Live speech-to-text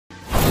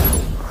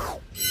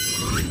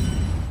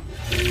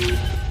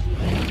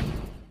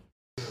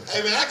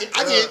Hey man,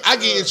 I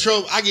get in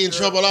trouble. I get in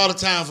trouble all the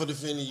time for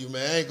defending you,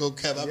 man. I ain't gonna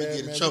cap. I be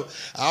getting in trouble.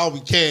 I don't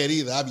be caring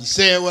either. I be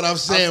saying what I'm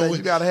saying.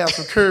 You gotta have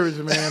some courage,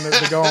 man,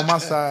 to go on my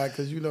side,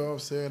 because you know what I'm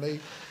saying.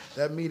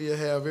 That media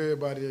have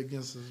everybody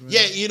against us, man.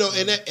 Yeah, you know,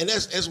 and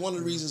that's one of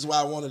the reasons why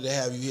I wanted to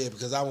have you here,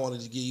 because I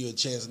wanted to give you a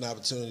chance and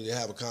opportunity to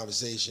have a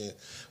conversation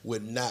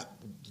with not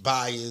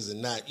bias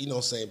and not, you know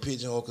what I'm saying,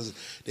 pigeonhole, because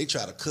they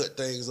try to cut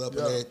things up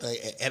and everything.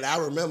 And I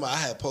remember I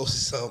had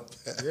posted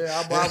something.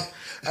 Yeah, I'm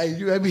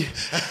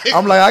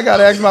like, I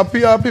gotta ask my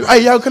PR people,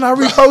 hey, yo, can I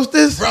repost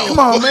this? Bro. Come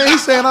on, man,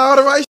 he's saying all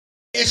the right shit.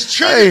 It's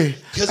true.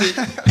 Because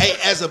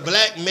as a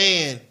black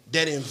man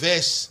that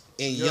invests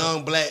in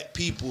young black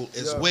people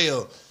as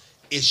well,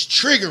 it's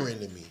triggering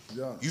to me.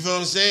 Yeah. You feel what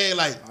I'm saying?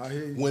 Like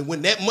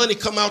when that money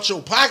come out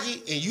your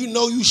pocket and you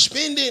know you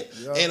spend it,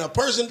 and a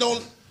person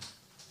don't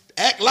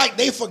act like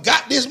they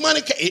forgot this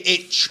money,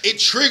 it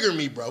triggered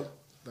me, bro.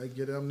 They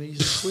get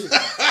amnesia quick.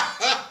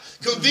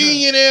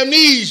 Convenient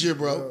amnesia,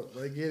 bro.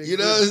 They get it, you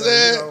know what I'm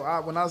saying? You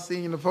know, when I seen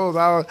you in the post,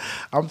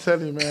 I'm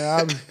telling you,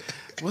 man,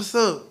 what's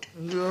up?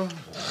 You know?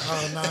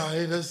 Oh no,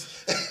 hey,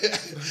 let's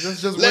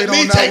just let wait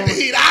me on that take one. the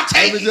heat. I'll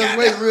take it. Just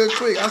wait real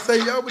quick. I say,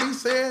 yo, but he's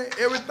saying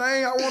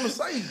everything I want to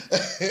say.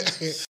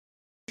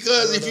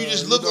 Because if you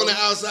just look on the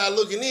outside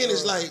looking in,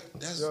 it's like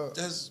this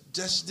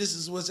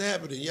is what's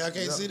happening. Y'all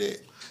can't see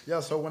that. Yeah.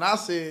 So when I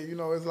said, you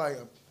know, it's like,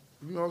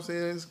 you know what I'm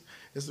saying,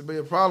 it's a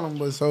big problem.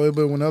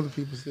 But when other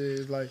people say it,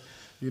 it's like,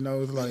 you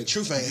know, it's like the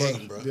truth ain't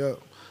hating, bro. Yeah.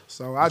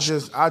 So I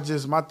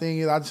just my thing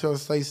is I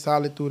just stay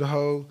solid through the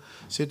whole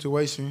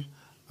situation.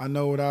 I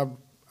know what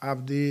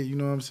I've did, you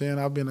know what I'm saying?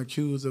 I've been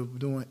accused of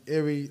doing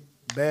every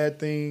bad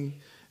thing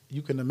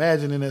you can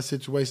imagine in that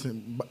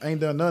situation. Ain't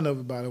done none of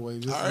it, by the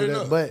way.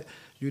 But,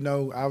 you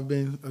know, I've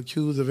been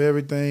accused of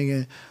everything,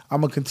 and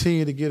I'm going to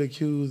continue to get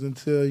accused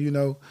until, you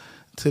know,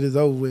 until it's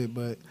over with.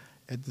 But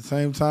at the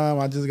same time,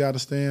 I just got to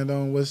stand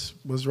on what's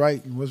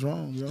right and what's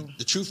wrong, you know?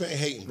 The truth ain't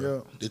hating,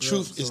 bro. The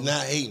truth is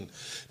not hating.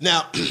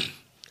 Now,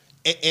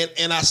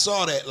 and I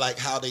saw that, like,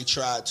 how they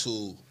tried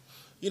to,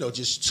 you know,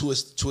 just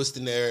twist the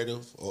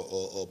narrative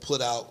or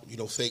put out, you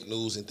know, fake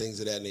news and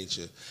things of that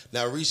nature.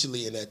 Now,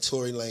 recently in that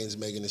Tory Lanez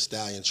Megan Thee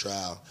Stallion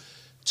trial,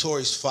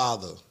 Tory's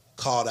father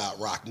called out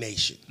Rock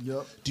Nation.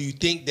 Yep. Do you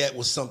think that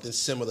was something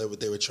similar what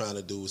they were trying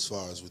to do as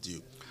far as with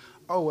you?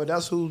 Oh, well,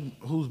 that's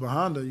who's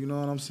behind her, you know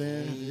what I'm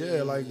saying?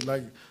 Yeah, like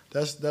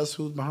that's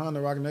who's behind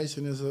the Rock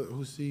Nation is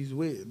who she's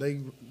with.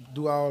 They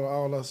do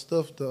all the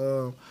stuff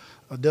to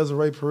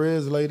Desiree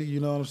Perez lady, you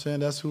know what I'm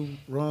saying? That's who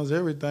runs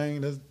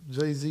everything. That's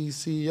Jay-Z's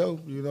CEO,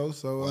 you know?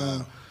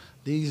 So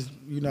these,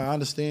 you know, I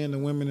understand the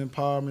women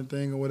empowerment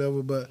thing or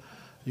whatever, but,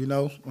 you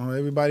know,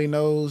 everybody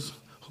knows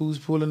who's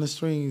pulling the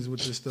strings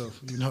with this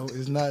stuff. You know,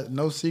 it's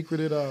no secret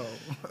at all.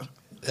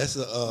 That's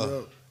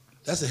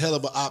a hell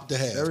of an op to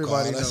have.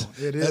 Everybody knows.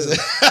 It is.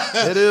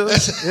 It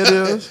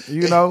is.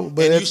 You know,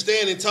 but and you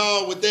standing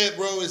tall with that,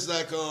 bro. It's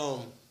like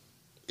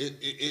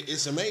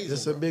it's amazing.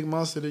 It's a big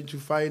monster that you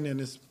fighting,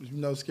 and it's,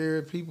 you know,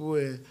 scared people,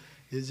 and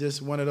it's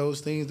just one of those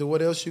things that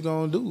what else you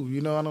gonna do?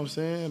 You know what I'm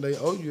saying? They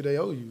owe you.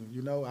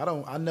 You know,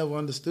 I never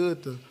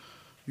understood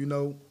you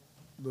know,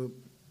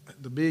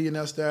 the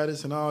billionaire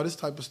status and all this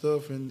type of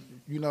stuff, and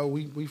you know,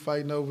 we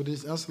fighting over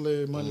this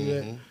ancillary money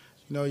that, you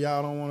know,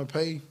 y'all don't want to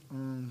pay.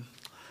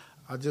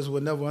 I just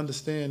would never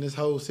understand this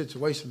whole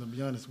situation, to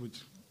be honest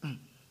with you.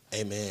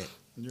 Hey man.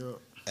 Yeah.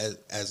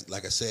 As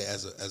like I said,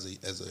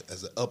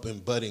 as a up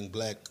and budding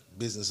black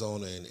business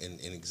owner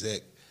and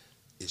exec,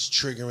 it's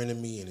triggering to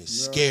me and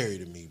it's scary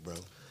to me, bro.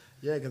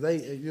 Yeah, because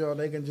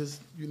they can just,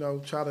 you know,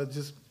 try to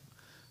just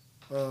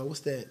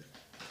what's that?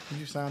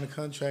 You sign a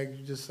contract,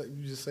 you just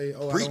say,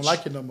 oh, Breach. I don't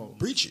like it no more.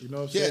 Breach it. You know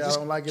what I'm saying? I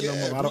don't like it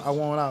no more. I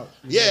want out.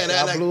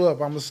 I blew up.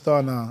 I'm a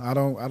star now. I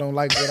don't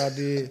like what I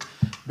did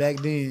back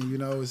then. You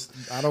know,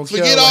 I don't care.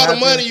 Forget all the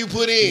money you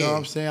put in. You know what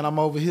I'm saying? I'm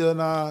over here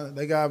now.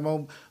 They got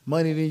more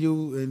money than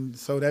you, and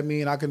so that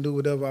means I can do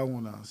whatever I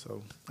want now.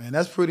 So, and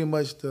that's pretty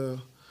much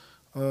the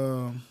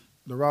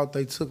route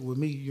they took with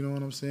me. You know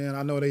what I'm saying?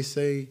 I know they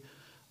say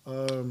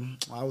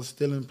I was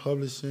still in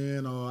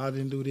publishing, or I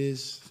didn't do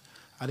this,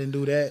 I didn't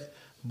do that.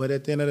 But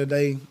at the end of the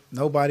day,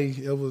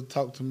 nobody ever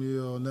talked to me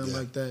or nothing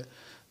like that.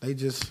 They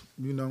just,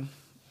 you know,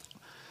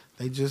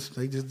 they just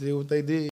did what they did.